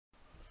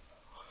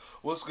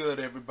What's good,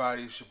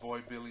 everybody? It's your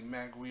boy Billy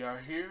Mack. We are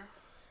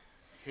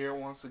here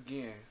once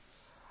again.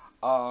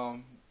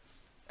 Um,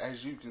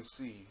 as you can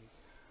see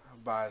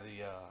by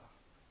the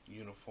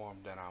uniform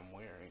that I'm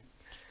wearing,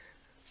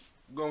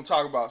 I'm gonna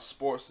talk about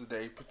sports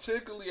today.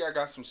 Particularly, I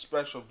got some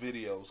special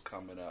videos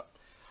coming up.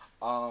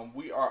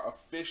 We are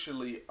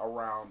officially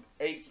around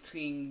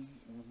 18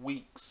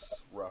 weeks,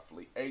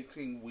 roughly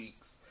 18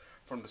 weeks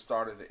from the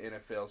start of the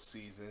NFL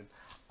season.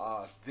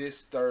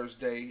 This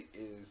Thursday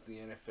is the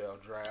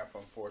NFL draft.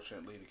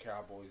 Unfortunately, the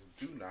Cowboys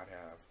do not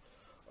have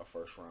a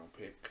first round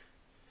pick.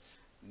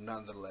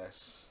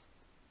 Nonetheless,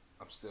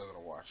 I'm still going to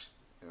watch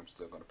and I'm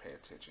still going to pay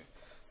attention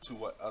to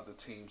what other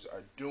teams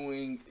are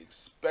doing,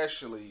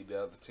 especially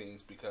the other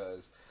teams,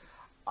 because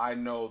I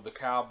know the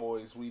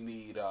Cowboys, we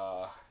need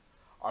our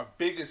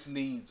biggest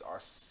needs are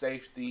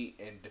safety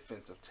and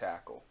defensive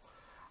tackle.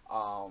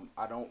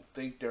 I don't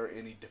think there are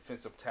any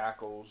defensive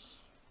tackles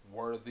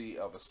worthy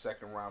of a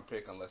second round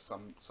pick unless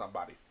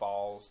somebody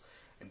falls,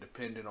 and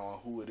depending on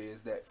who it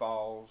is that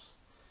falls,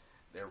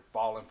 they're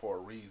falling for a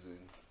reason.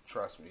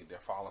 Trust me, they're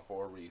falling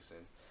for a reason.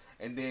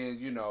 And then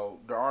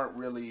there aren't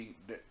really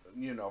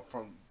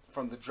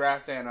from the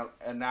draft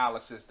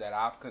analysis that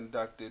I've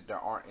conducted, there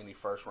aren't any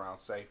first round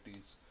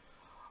safeties.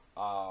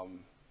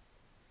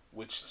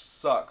 Which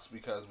sucks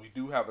because we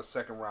do have a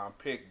second round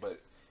pick, but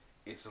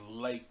it's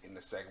late in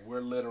the second.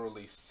 We're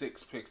literally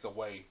 6 picks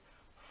away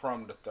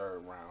from the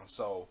third round.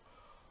 So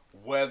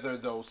whether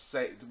those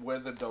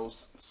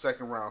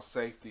second round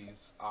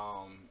safeties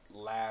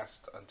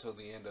last until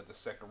the end of the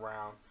second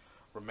round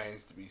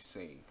remains to be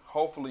seen.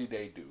 Hopefully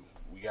they do.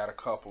 We got a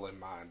couple in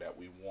mind that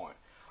we want,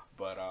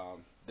 but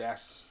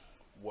that's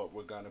what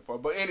we're gunning for.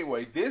 But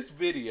anyway, this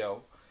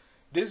video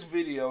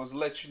is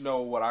let you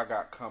know what I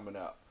got coming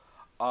up.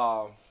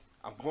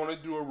 I'm going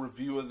to do a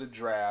review of the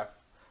draft.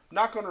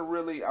 I'm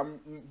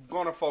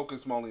going to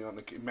focus mainly on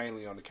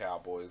the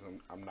Cowboys.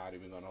 I'm not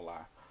even going to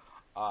lie.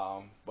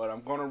 But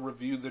I'm going to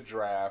review the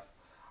draft,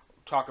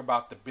 talk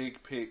about the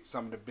big picks,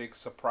 some of the big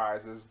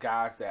surprises,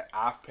 guys that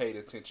I've paid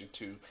attention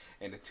to,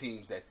 and the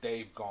teams that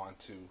they've gone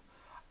to.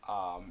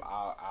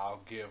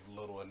 I'll give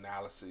little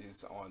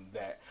analysis on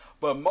that.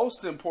 But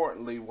most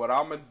importantly, what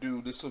I'm going to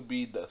do, this will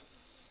be the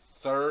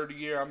third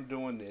year I'm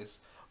doing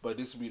this, but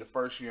this will be the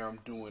first year I'm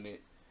doing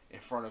it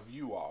in front of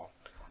you all.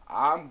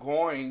 I'm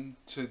going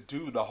to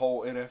do the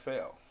whole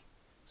NFL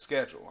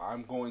schedule.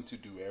 I'm going to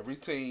do every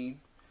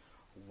team,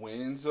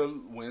 wins or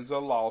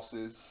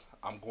losses.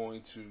 I'm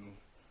going to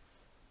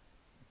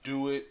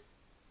do it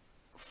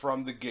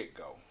from the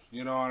get-go.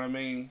 You know what I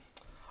mean?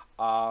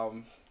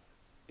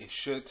 It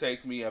should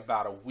take me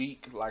about a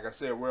week. Like I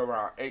said, we're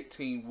around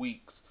 18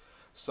 weeks.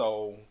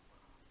 So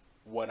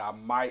what I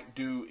might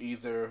do,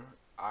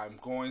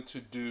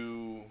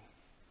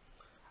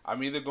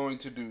 I'm either going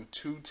to do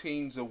 2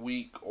 teams a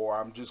week, or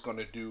I'm just going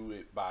to do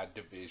it by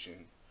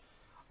division.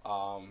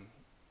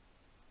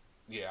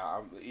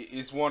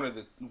 It's one or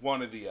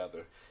the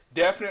other.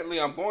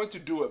 Definitely, I'm going to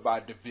do it by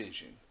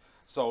division.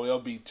 So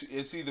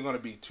it's either going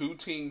to be 2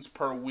 teams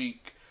per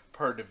week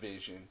per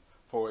division.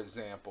 For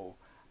example,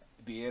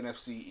 the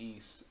NFC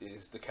East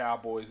is the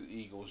Cowboys,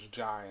 Eagles,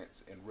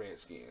 Giants, and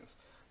Redskins.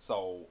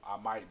 So I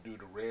might do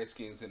the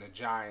Redskins and the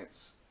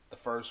Giants the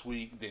first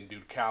week, then do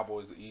the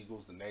Cowboys, the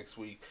Eagles the next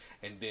week,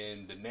 and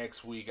then the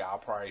next week I'll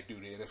probably do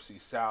the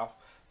NFC South,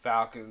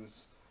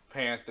 Falcons,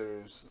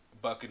 Panthers,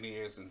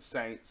 Buccaneers, and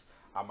Saints.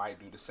 I might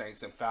do the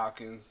Saints and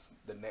Falcons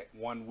the next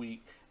one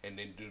week, and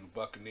then do the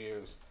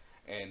Buccaneers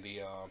and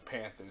the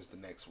Panthers the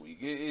next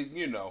week.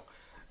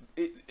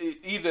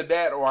 Either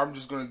that, or I'm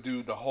just going to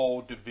do the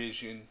whole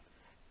division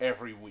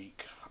every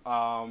week.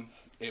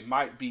 It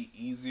might be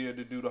easier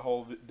to do the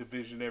whole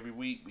division every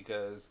week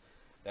because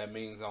that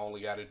means I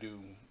only got to do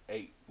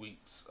 8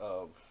 weeks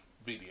of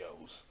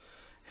videos.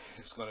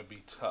 It's going to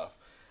be tough.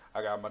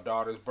 I got my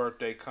daughter's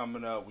birthday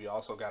coming up. We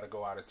also got to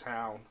go out of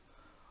town.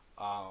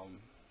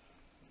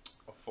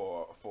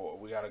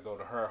 We got to go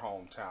to her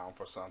hometown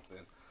for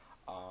something.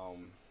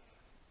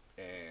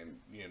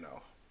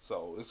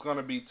 So it's going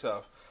to be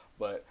tough.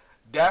 But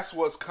that's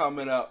what's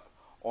coming up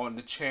on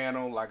the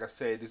channel. Like I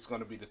said, it's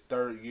going to be the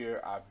third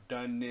year I've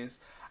done this.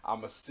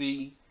 I'm going to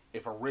see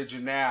if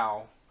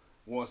Original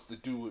wants to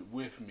do it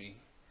with me.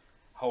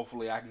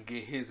 Hopefully I can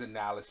get his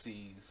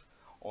analyses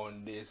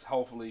on this.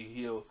 Hopefully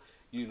he'll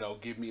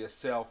give me a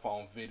cell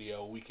phone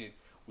video. We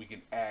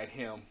can add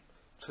him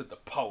to the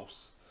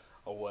post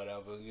or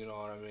whatever, you know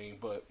what I mean?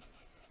 But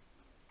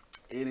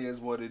it is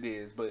what it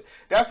is. But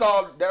that's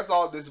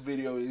all this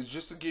video is,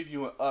 just to give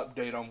you an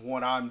update on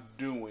what I'm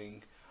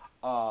doing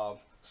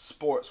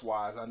sports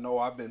wise. I know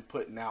I've been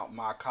putting out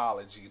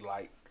mycology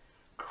like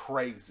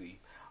crazy,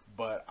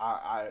 but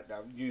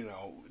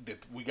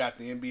we got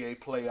the NBA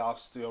playoffs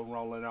still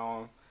rolling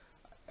on.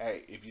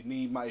 Hey, if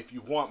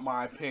you want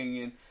my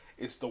opinion,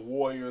 it's the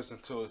Warriors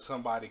until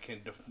somebody can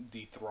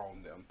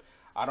dethrone them.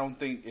 I don't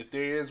think, if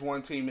there is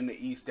one team in the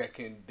East that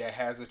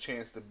has a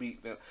chance to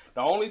beat them,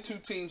 the only 2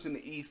 teams in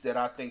the East that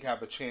I think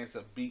have a chance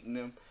of beating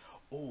them.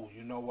 Oh,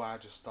 you know what? I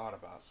just thought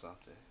about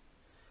something.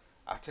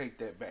 I take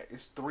that back.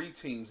 It's 3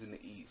 teams in the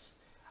East.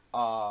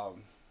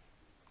 Um,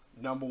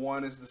 Number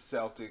one is the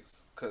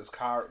Celtics because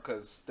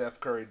Steph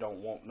Curry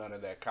don't want none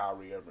of that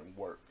Kyrie Irving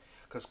work.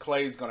 Because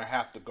Clay's gonna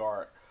have to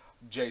guard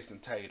Jason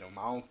Tatum.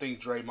 I don't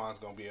think Draymond's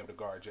gonna be able to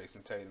guard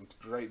Jason Tatum.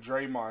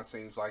 Draymond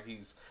seems like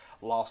he's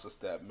lost a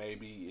step.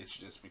 Maybe it's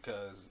just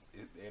because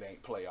it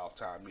ain't playoff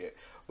time yet,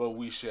 but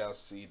we shall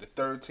see. The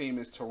third team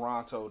is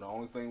Toronto. The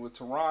only thing with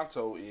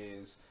Toronto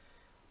is,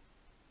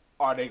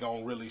 are they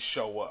gonna really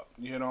show up?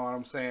 You know what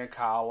I'm saying?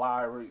 Kyle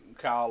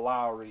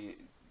Lowry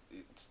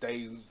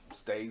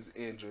stays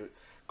injured.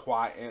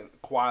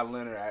 Kawhi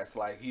Leonard acts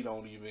like he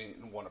don't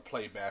even want to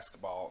play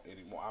basketball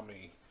anymore. I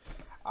mean,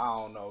 I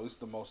don't know. It's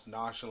the most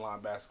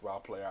nonchalant basketball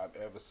player I've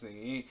ever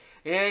seen.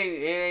 He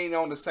ain't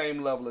on the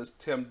same level as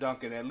Tim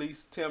Duncan. At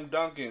least Tim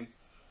Duncan,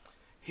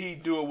 he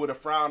do it with a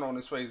frown on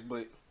his face,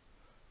 but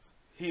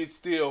he'd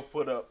still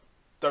put up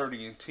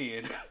 30 and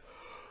 10,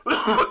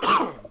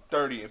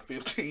 30 and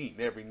 15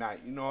 every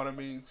night. You know what I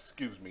mean?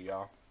 Excuse me,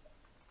 y'all.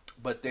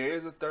 But there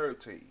is a third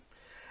team.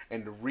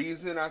 And the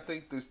reason I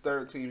think this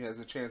third team has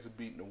a chance of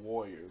beating the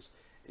Warriors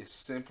is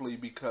simply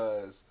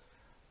because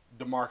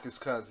DeMarcus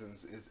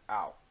Cousins is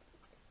out.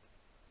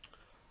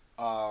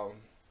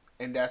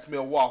 And that's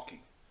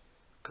Milwaukee.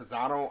 Because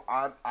I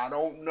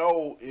don't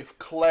know if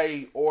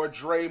Clay or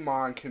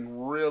Draymond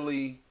can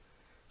really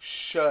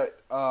shut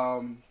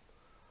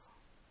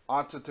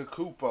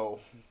Antetokounmpo,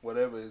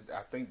 whatever,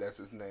 I think that's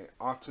his name,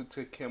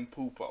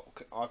 Antetokounmpo,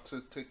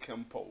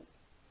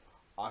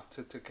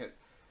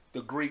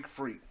 the Greek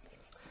Freak.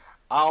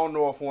 I don't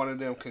know if one of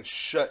them can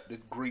shut the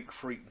Greek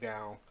Freak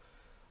down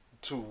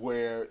to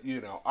where, you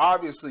know,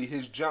 obviously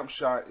his jump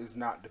shot is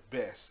not the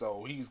best.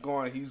 So he's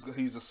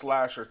a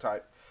slasher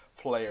type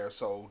player.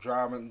 So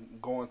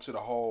going to the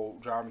hole,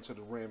 driving to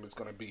the rim is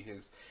going to be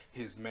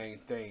his main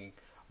thing.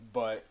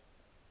 But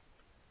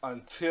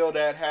until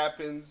that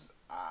happens,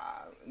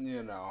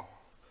 you know,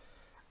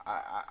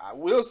 I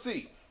we'll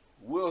see.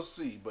 We'll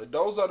see. But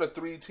those are the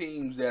three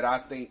teams that I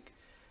think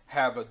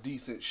have a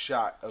decent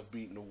shot of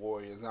beating the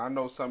Warriors. And I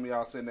know some of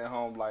y'all sitting at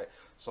home like,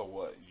 so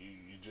what?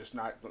 You just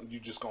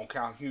gonna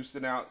count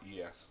Houston out?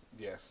 Yes.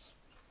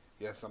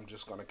 I'm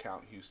just gonna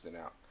count Houston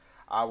out.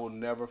 I will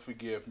never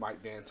forgive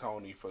Mike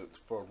D'Antoni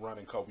for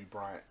running Kobe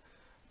Bryant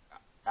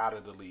out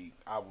of the league.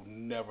 I will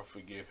never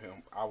forgive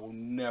him. I will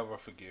never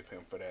forgive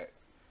him for that.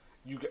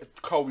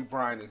 Kobe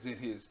Bryant is in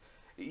his,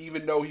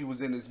 even though he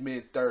was in his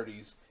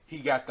mid-30s, he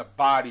got the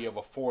body of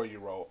a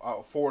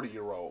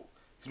 40-year-old.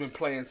 He's been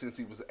playing since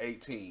he was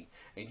 18,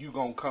 and you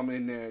gonna come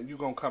in there, you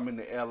gonna come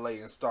into LA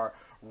and start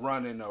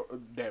running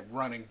that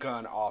running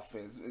gun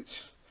offense.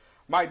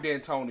 Mike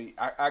D'Antoni,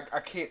 I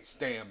can't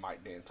stand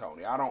Mike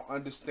D'Antoni. I don't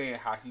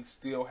understand how he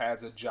still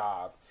has a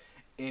job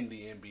in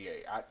the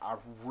NBA. I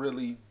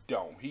really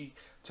don't.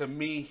 To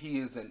me, he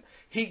isn't.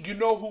 You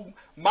know who?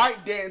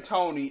 Mike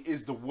D'Antoni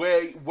is the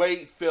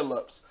Wade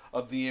Phillips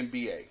of the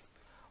NBA.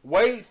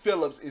 Wade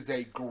Phillips is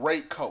a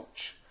great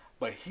coach,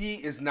 but he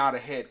is not a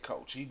head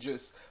coach. He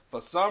just,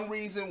 for some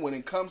reason, when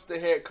it comes to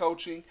head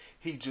coaching,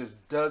 he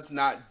just does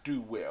not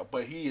do well.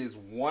 But he is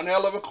one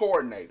hell of a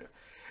coordinator.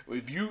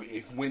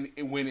 When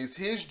it's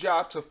his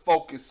job to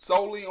focus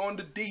solely on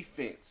the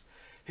defense,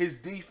 his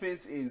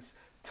defense is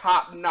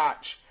top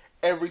notch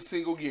every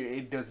single year.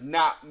 It does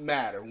not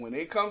matter. When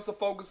it comes to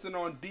focusing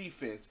on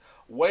defense,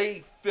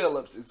 Wade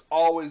Phillips is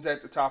always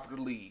at the top of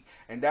the league.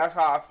 And that's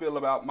how I feel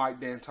about Mike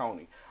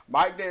D'Antoni.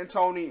 Mike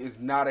D'Antoni is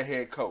not a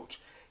head coach.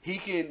 He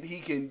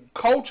can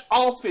coach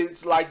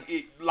offense like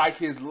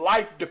his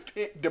life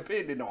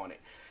depended on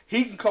it.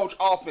 He can coach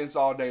offense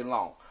all day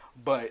long.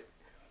 But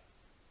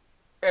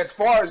as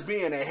far as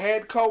being a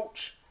head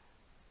coach,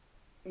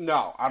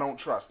 no, I don't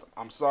trust him.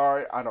 I'm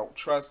sorry, I don't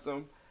trust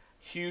him.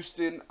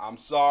 Houston, I'm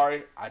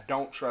sorry, I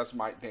don't trust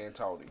Mike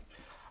D'Antoni.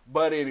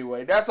 But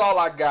anyway, that's all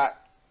I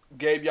got.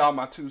 Gave y'all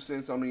my 2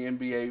 cents on the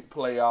NBA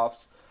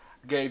playoffs.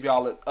 Gave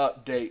y'all an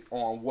update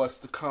on what's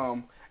to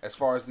come as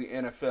far as the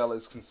NFL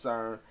is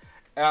concerned.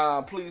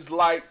 Please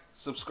like,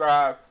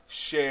 subscribe,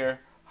 share,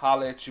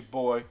 holla at your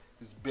boy.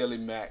 It's Billy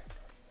Mack.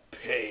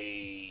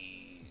 Peace.